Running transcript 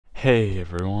Hey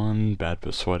everyone,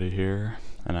 BadButSweaty here,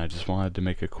 and I just wanted to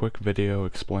make a quick video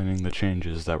explaining the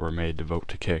changes that were made to Vote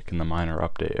to Kick in the minor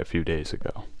update a few days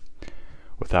ago.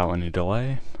 Without any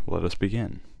delay, let us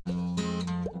begin.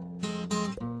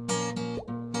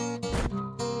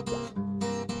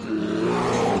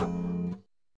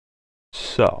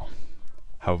 So,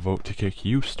 how Vote to Kick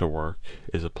used to work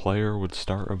is a player would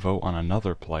start a vote on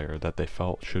another player that they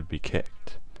felt should be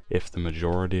kicked. If the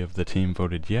majority of the team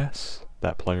voted yes,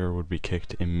 that player would be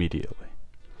kicked immediately.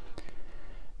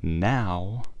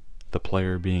 Now, the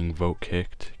player being vote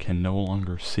kicked can no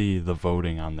longer see the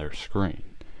voting on their screen,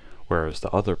 whereas the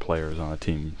other players on the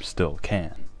team still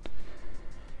can.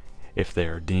 If they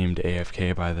are deemed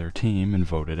AFK by their team and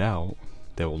voted out,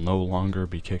 they will no longer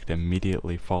be kicked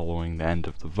immediately following the end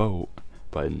of the vote,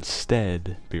 but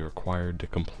instead be required to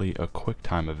complete a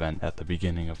QuickTime event at the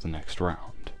beginning of the next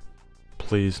round.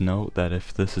 Please note that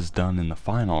if this is done in the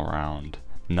final round,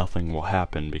 nothing will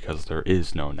happen because there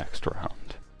is no next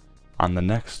round. On the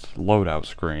next loadout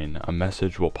screen, a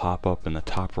message will pop up in the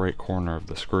top right corner of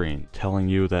the screen telling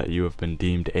you that you have been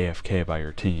deemed AFK by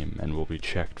your team and will be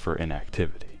checked for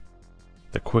inactivity.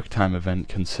 The QuickTime event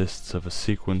consists of a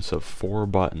sequence of 4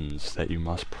 buttons that you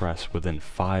must press within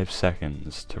 5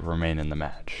 seconds to remain in the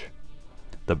match.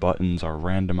 The buttons are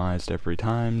randomized every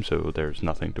time, so there's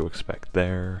nothing to expect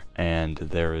there, and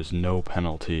there is no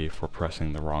penalty for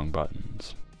pressing the wrong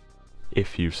buttons.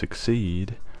 If you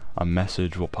succeed, a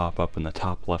message will pop up in the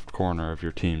top left corner of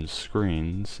your team's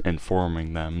screens,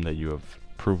 informing them that you have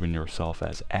proven yourself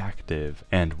as active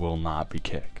and will not be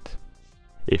kicked.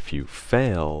 If you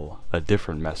fail, a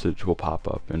different message will pop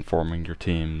up informing your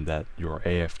team that your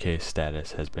AFK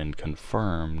status has been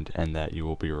confirmed and that you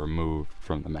will be removed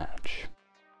from the match.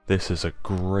 This is a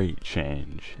great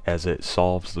change, as it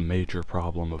solves the major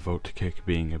problem of Vote to Kick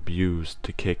being abused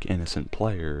to kick innocent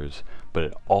players, but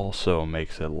it also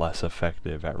makes it less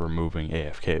effective at removing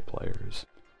AFK players,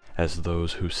 as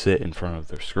those who sit in front of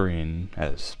their screen,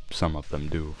 as some of them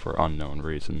do for unknown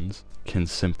reasons, can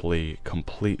simply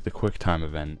complete the QuickTime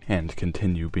event and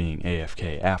continue being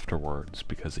AFK afterwards,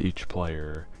 because each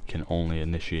player can only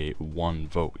initiate 1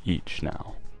 vote each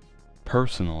now.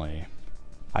 Personally,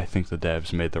 I think the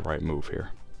devs made the right move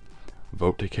here.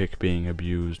 Vote to Kick being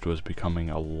abused was becoming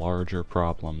a larger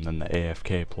problem than the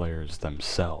AFK players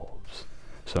themselves,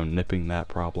 so nipping that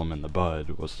problem in the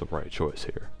bud was the right choice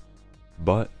here.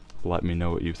 But let me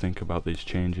know what you think about these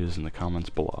changes in the comments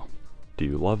below. Do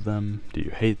you love them? Do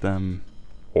you hate them?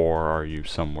 Or are you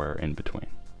somewhere in between?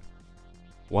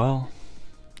 Well,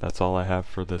 that's all I have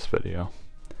for this video.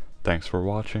 Thanks for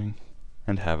watching,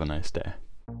 and have a nice day.